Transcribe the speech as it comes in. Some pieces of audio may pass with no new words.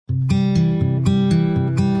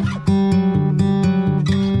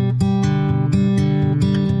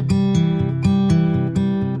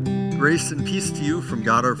you from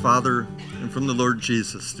God our Father and from the Lord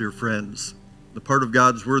Jesus, dear friends. The part of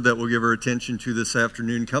God's Word that we'll give our attention to this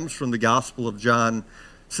afternoon comes from the Gospel of John.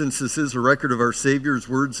 Since this is a record of our Savior's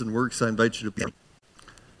words and works, I invite you to begin.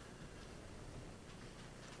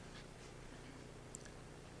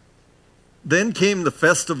 Then came the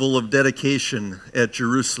festival of dedication at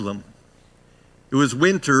Jerusalem. It was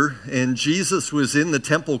winter, and Jesus was in the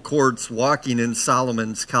temple courts walking in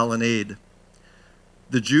Solomon's colonnade.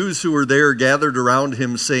 The Jews who were there gathered around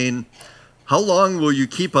him, saying, "How long will you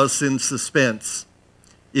keep us in suspense?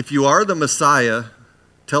 If you are the Messiah,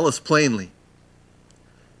 tell us plainly."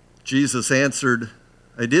 Jesus answered,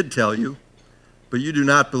 "I did tell you, but you do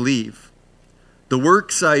not believe. The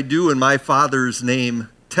works I do in my Father's name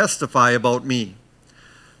testify about me,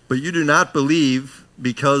 but you do not believe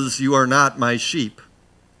because you are not my sheep.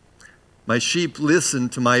 My sheep listen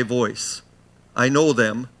to my voice. I know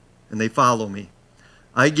them, and they follow me.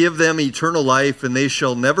 I give them eternal life, and they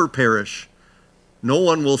shall never perish. No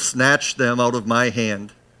one will snatch them out of my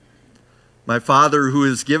hand. My Father who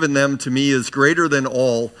has given them to me is greater than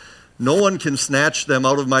all. No one can snatch them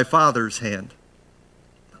out of my Father's hand.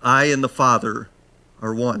 I and the Father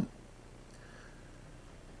are one."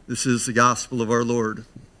 This is the gospel of our Lord.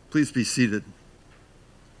 Please be seated.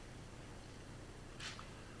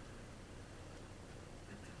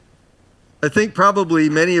 I think probably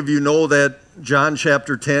many of you know that John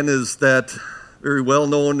chapter 10 is that very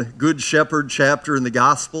well-known Good Shepherd chapter in the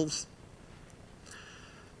Gospels.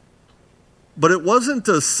 But it wasn't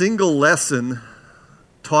a single lesson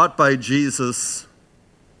taught by Jesus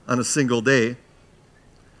on a single day.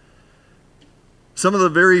 Some of the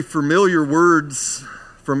very familiar words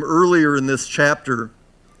from earlier in this chapter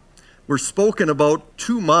were spoken about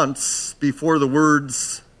 2 months before the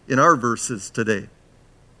words in our verses today.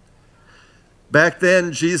 Back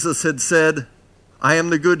then, Jesus had said, "I am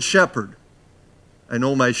the good shepherd. I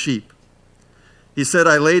know my sheep." He said,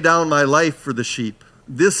 "I lay down my life for the sheep.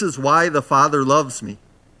 This is why the Father loves me."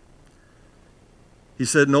 He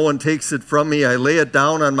said, "No one takes it from me. I lay it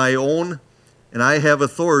down on my own, and I have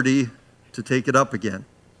authority to take it up again."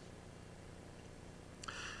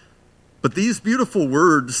 But these beautiful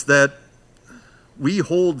words that we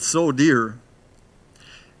hold so dear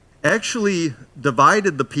actually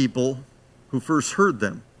divided the people who first heard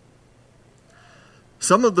them.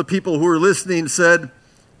 Some of the people who were listening said,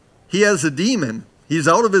 "He has a demon. He's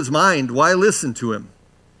out of his mind. Why listen to him?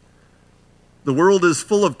 The world is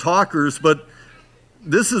full of talkers, but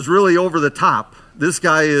this is really over the top. This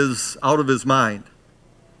guy is out of his mind."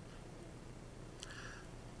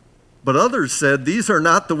 But others said, "These are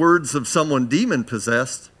not the words of someone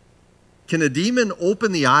demon-possessed. Can a demon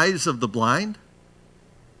open the eyes of the blind?"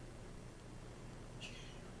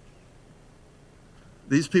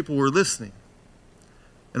 These people were listening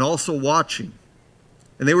and also watching,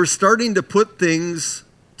 and they were starting to put things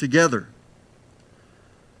together.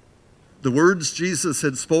 The words Jesus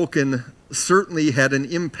had spoken certainly had an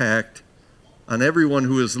impact on everyone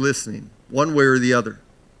who was listening, one way or the other.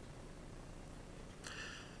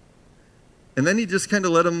 And then he just kind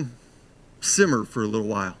of let them simmer for a little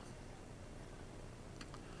while.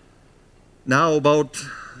 Now, about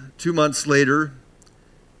 2 months later,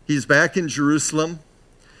 he's back in Jerusalem.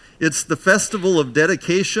 It's the festival of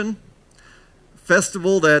dedication,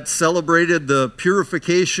 festival that celebrated the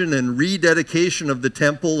purification and rededication of the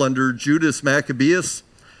temple under Judas Maccabeus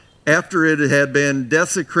after it had been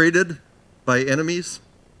desecrated by enemies.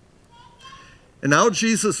 And now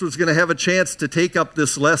Jesus was going to have a chance to take up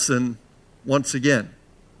this lesson once again.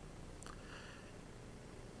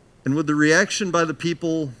 And would the reaction by the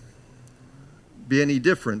people be any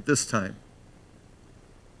different this time?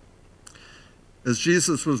 As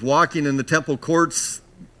Jesus was walking in the temple courts,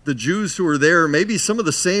 the Jews who were there, maybe some of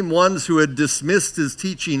the same ones who had dismissed his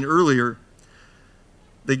teaching earlier,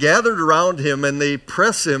 they gathered around him and they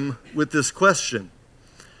press him with this question.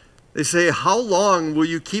 They say, "How long will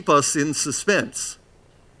you keep us in suspense?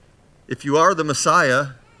 If you are the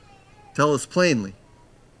Messiah, tell us plainly."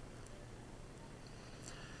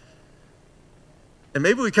 And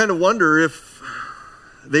maybe we kind of wonder if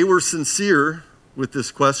they were sincere with this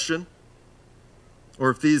question, or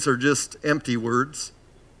if these are just empty words.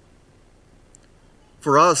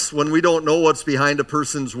 For us, when we don't know what's behind a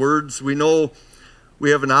person's words, we know we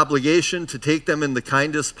have an obligation to take them in the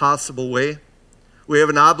kindest possible way. We have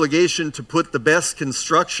an obligation to put the best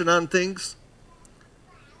construction on things.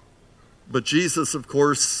 But Jesus, of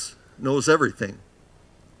course, knows everything.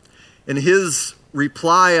 And his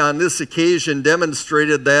reply on this occasion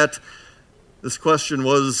demonstrated that this question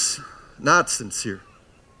was not sincere.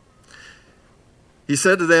 He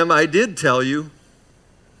said to them, "I did tell you,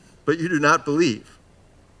 but you do not believe.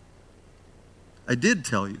 I did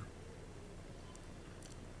tell you.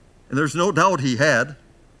 And there's no doubt he had.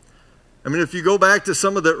 I mean, if you go back to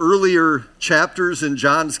some of the earlier chapters in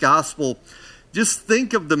John's gospel, just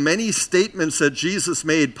think of the many statements that Jesus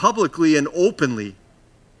made publicly and openly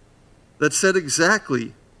that said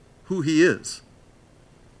exactly who he is.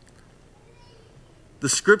 The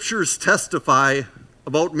scriptures testify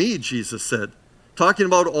about me, Jesus said, talking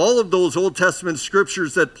about all of those Old Testament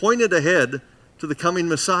scriptures that pointed ahead to the coming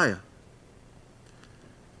Messiah.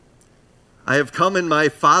 I have come in my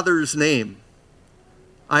Father's name.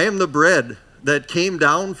 I am the bread that came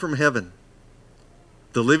down from heaven.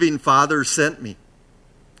 The living Father sent me.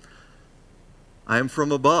 I am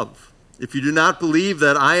from above. If you do not believe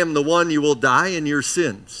that I am the one, you will die in your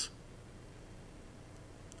sins.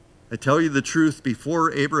 I tell you the truth,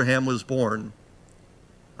 before Abraham was born,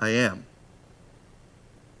 I am.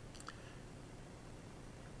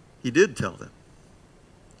 He did tell them.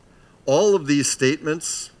 All of these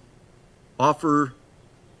statements offer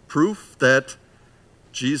proof that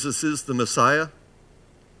Jesus is the Messiah.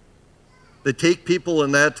 They take people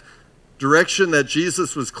in that direction that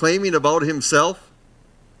Jesus was claiming about himself.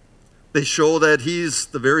 They show that he's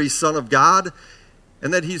the very Son of God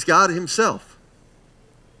and that he's God himself.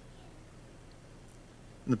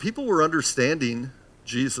 And the people were understanding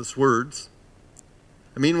Jesus' words.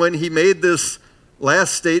 I mean, when he made this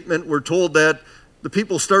last statement, we're told that the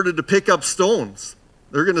people started to pick up stones.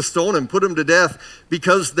 They're going to stone him, put him to death,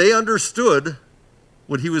 because they understood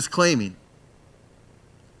what he was claiming.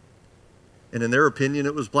 And in their opinion,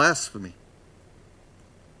 it was blasphemy.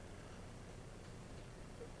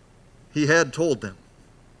 He had told them.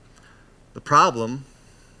 The problem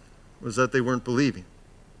was that they weren't believing.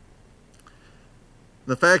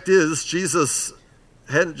 The fact is, Jesus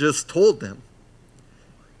hadn't just told them.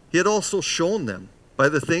 He had also shown them by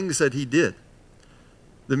the things that he did.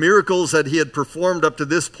 The miracles that he had performed up to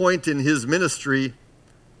this point in his ministry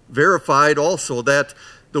verified also that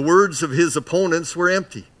the words of his opponents were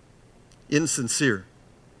empty, insincere.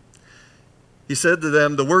 He said to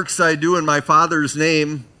them, "The works I do in my Father's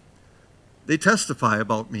name, they testify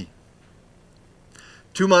about me."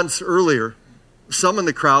 2 months earlier, some in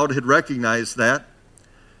the crowd had recognized that.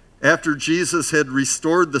 After Jesus had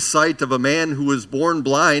restored the sight of a man who was born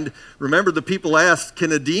blind, remember the people asked,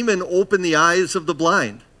 "Can a demon open the eyes of the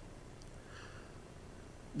blind?"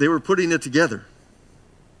 They were putting it together.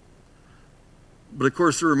 But of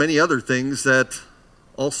course, there were many other things that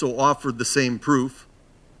also offered the same proof.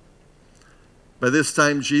 By this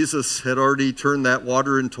time, Jesus had already turned that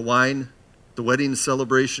water into wine, the wedding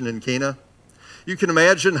celebration in Cana. You can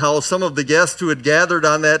imagine how some of the guests who had gathered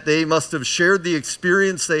on that day must have shared the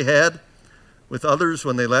experience they had with others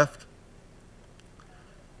when they left.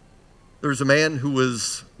 There was a man who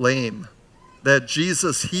was lame that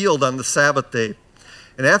Jesus healed on the Sabbath day.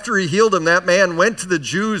 And after he healed him, that man went to the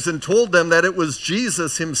Jews and told them that it was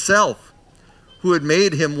Jesus himself who had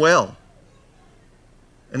made him well.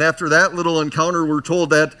 And after that little encounter, we're told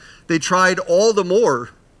that they tried all the more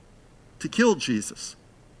to kill Jesus.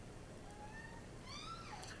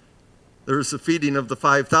 There was the feeding of the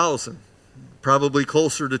 5,000, probably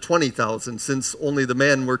closer to 20,000 since only the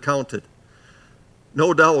men were counted.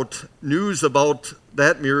 No doubt, news about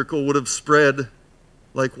that miracle would have spread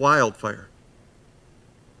like wildfire.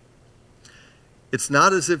 It's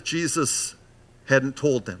not as if Jesus hadn't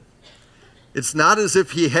told them. It's not as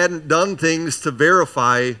if he hadn't done things to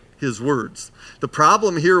verify his words. The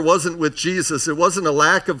problem here wasn't with Jesus. It wasn't a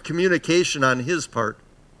lack of communication on his part.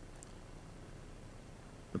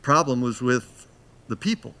 The problem was with the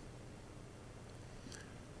people.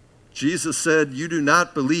 Jesus said, "You do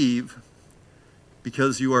not believe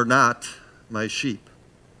because you are not my sheep."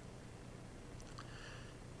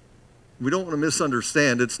 We don't want to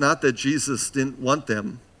misunderstand. It's not that Jesus didn't want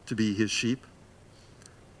them to be his sheep.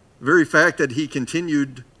 The very fact that he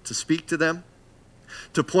continued to speak to them,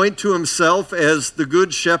 to point to himself as the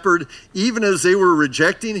good shepherd, even as they were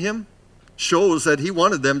rejecting him, shows that he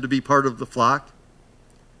wanted them to be part of the flock.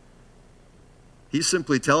 He's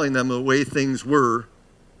simply telling them the way things were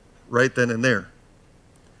right then and there.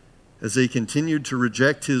 As they continued to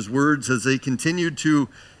reject his words, as they continued to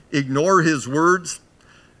ignore his words,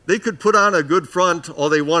 they could put on a good front all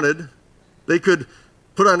they wanted. They could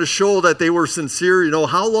put on a show that they were sincere.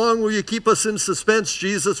 How long will you keep us in suspense,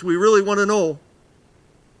 Jesus? We really want to know.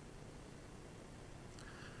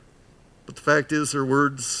 But the fact is, their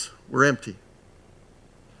words were empty.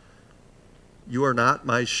 "You are not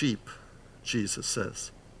my sheep," Jesus says.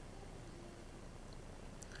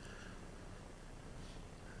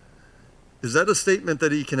 Is that a statement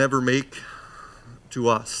that he can ever make to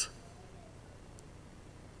us?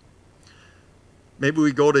 Maybe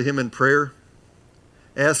we go to him in prayer,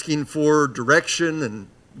 asking for direction and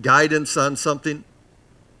guidance on something,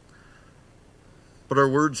 but our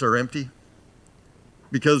words are empty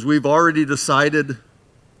because we've already decided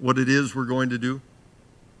what it is we're going to do.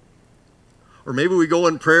 Or maybe we go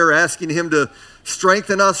in prayer asking him to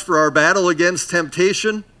strengthen us for our battle against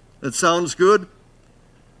temptation. That sounds good,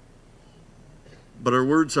 but our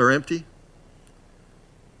words are empty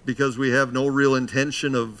because we have no real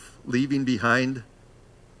intention of leaving behind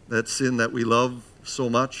that sin that we love so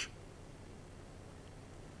much.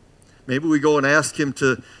 Maybe we go and ask him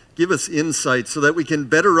to give us insight so that we can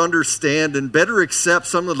better understand and better accept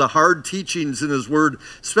some of the hard teachings in his word,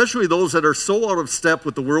 especially those that are so out of step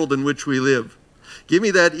with the world in which we live. Give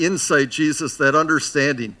me that insight, Jesus, that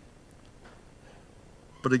understanding.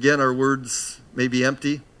 But again, our words may be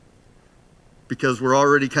empty because we're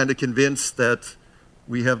already kind of convinced that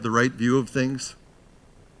we have the right view of things.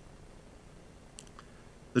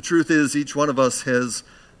 The truth is, each one of us has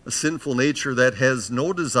a sinful nature that has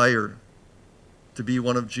no desire to be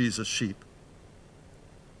one of Jesus' sheep.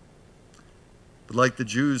 But like the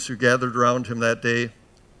Jews who gathered around him that day,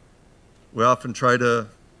 we often try to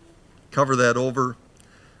cover that over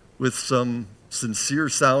with some sincere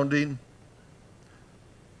sounding,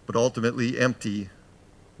 but ultimately empty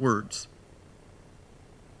words.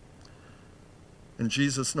 And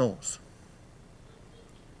Jesus knows.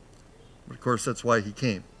 But of course, that's why he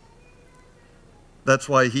came. That's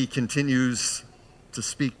why he continues to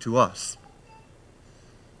speak to us.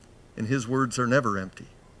 And his words are never empty.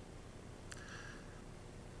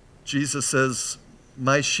 Jesus says,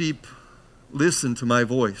 "My sheep listen to my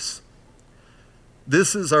voice."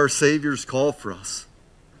 This is our Savior's call for us,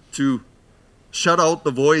 to shut out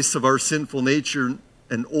the voice of our sinful nature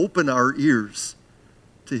and open our ears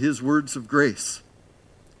to his words of grace.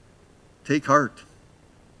 Take heart,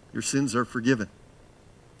 your sins are forgiven.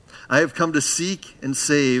 I have come to seek and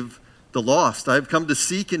save the lost. I have come to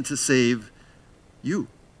seek and to save you.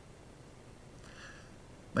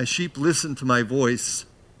 My sheep listen to my voice.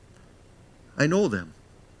 I know them.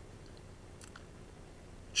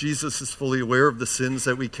 Jesus is fully aware of the sins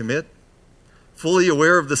that we commit, fully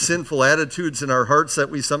aware of the sinful attitudes in our hearts that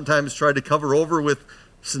we sometimes try to cover over with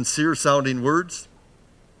sincere-sounding words.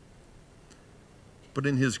 But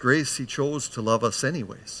in his grace, he chose to love us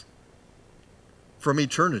anyways. From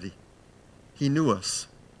eternity, he knew us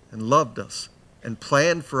and loved us and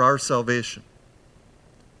planned for our salvation.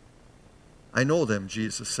 I know them,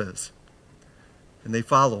 Jesus says, and they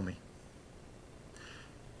follow me.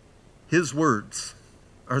 His words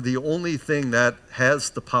are the only thing that has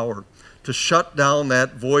the power to shut down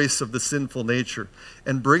that voice of the sinful nature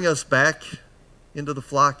and bring us back into the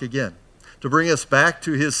flock again, to bring us back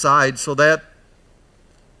to his side so that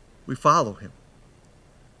we follow him.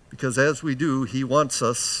 Because as we do, he wants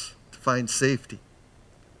us to find safety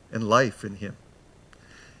and life in him.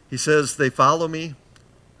 He says, they follow me,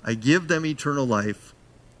 I give them eternal life,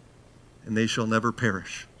 and they shall never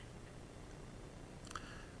perish.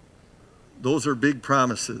 Those are big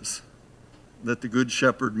promises that the Good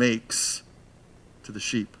Shepherd makes to the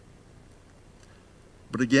sheep.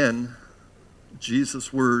 But again,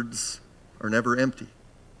 Jesus' words are never empty.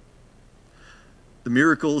 The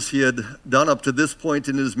miracles he had done up to this point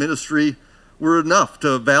in his ministry were enough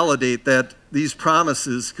to validate that these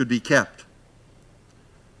promises could be kept.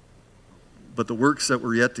 But the works that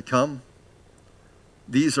were yet to come,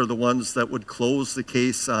 these are the ones that would close the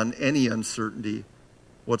case on any uncertainty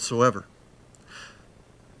whatsoever.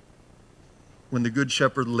 When the Good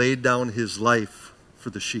Shepherd laid down his life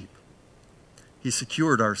for the sheep, he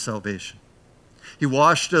secured our salvation. He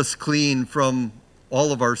washed us clean from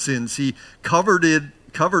all of our sins. He covered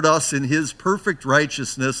us in his perfect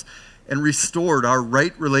righteousness and restored our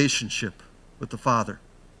right relationship with the Father.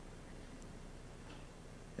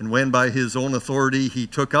 And when by his own authority he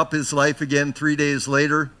took up his life again 3 days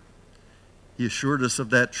later, he assured us of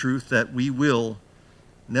that truth that we will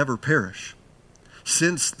never perish.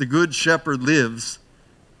 Since the Good Shepherd lives,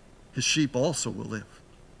 his sheep also will live.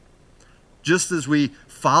 Just as we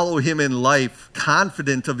follow him in life,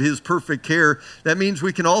 confident of his perfect care, that means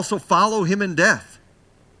we can also follow him in death,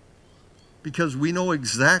 because we know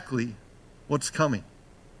exactly what's coming.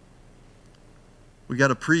 We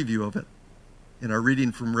got a preview of it in our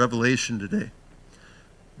reading from Revelation today.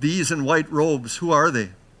 These in white robes, who are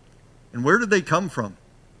they? And where did they come from?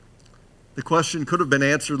 The question could have been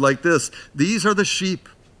answered like this: these are the sheep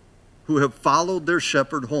who have followed their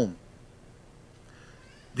shepherd home.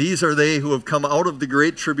 These are they who have come out of the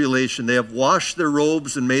great tribulation. They have washed their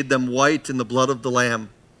robes and made them white in the blood of the Lamb.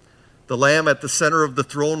 The Lamb at the center of the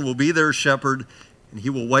throne will be their shepherd, and he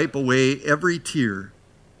will wipe away every tear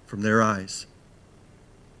from their eyes.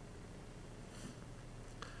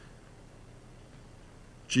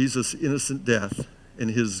 Jesus' innocent death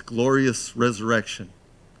and his glorious resurrection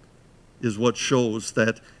is what shows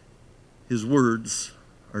that his words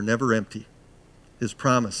are never empty. His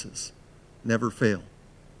promises never fail.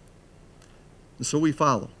 And so we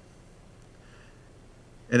follow.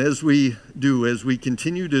 And as we do, as we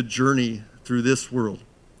continue to journey through this world,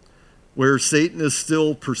 where Satan is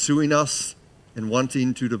still pursuing us and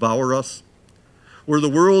wanting to devour us, where the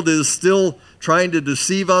world is still trying to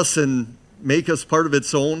deceive us and make us part of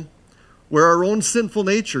its own, where our own sinful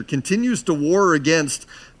nature continues to war against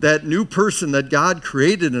that new person that God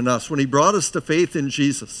created in us when he brought us to faith in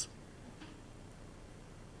Jesus.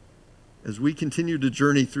 As we continue to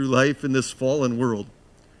journey through life in this fallen world,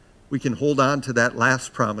 we can hold on to that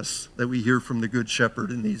last promise that we hear from the Good Shepherd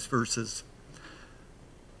in these verses.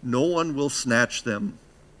 No one will snatch them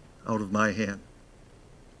out of my hand.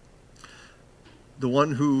 The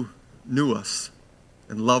one who knew us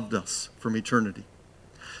and loved us from eternity.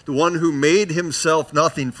 The one who made himself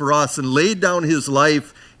nothing for us and laid down his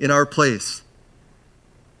life in our place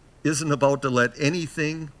isn't about to let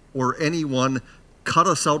anything or anyone cut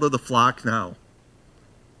us out of the flock now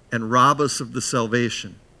and rob us of the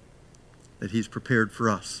salvation that he's prepared for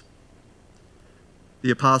us.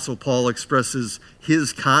 The Apostle Paul expresses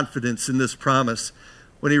his confidence in this promise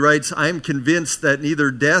when he writes, I am convinced that neither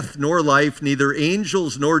death nor life, neither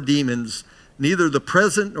angels nor demons, neither the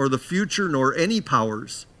present nor the future nor any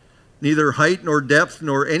powers, neither height nor depth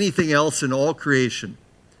nor anything else in all creation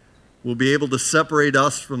will be able to separate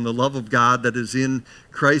us from the love of God that is in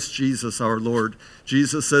Christ Jesus our Lord.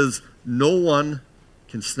 Jesus says, no one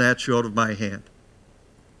can snatch you out of my hand.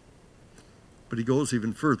 But he goes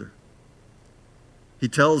even further. He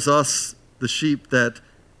tells us, the sheep, that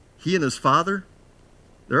he and his Father,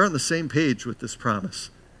 they're on the same page with this promise.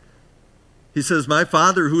 He says, my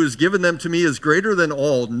Father who has given them to me is greater than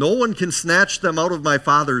all. No one can snatch them out of my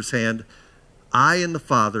Father's hand. I and the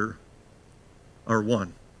Father are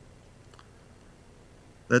one.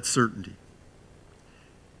 That's certainty.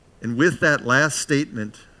 And with that last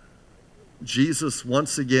statement, Jesus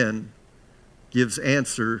once again gives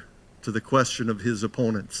answer to the question of his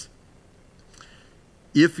opponents.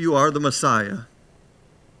 If you are the Messiah,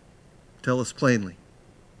 tell us plainly.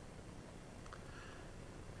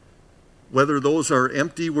 Whether those are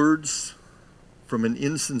empty words from an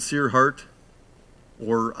insincere heart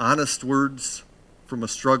or honest words from a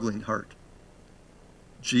struggling heart,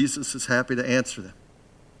 Jesus is happy to answer them.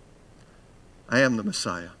 I am the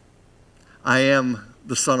Messiah. I am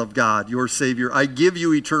the Son of God, your Savior. I give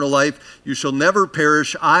you eternal life. You shall never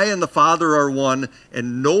perish. I and the Father are one,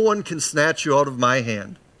 and no one can snatch you out of my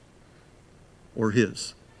hand or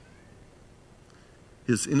his.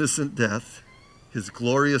 His innocent death, his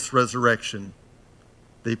glorious resurrection,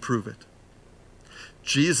 they prove it.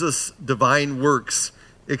 Jesus' divine works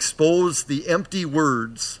expose the empty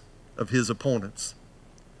words of his opponents,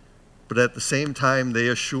 but at the same time they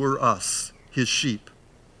assure us, his sheep,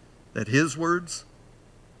 that his words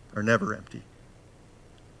are never empty.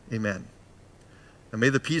 Amen. And may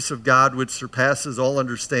the peace of God, which surpasses all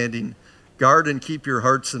understanding, guard and keep your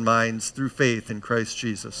hearts and minds through faith in Christ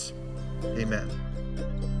Jesus. Amen.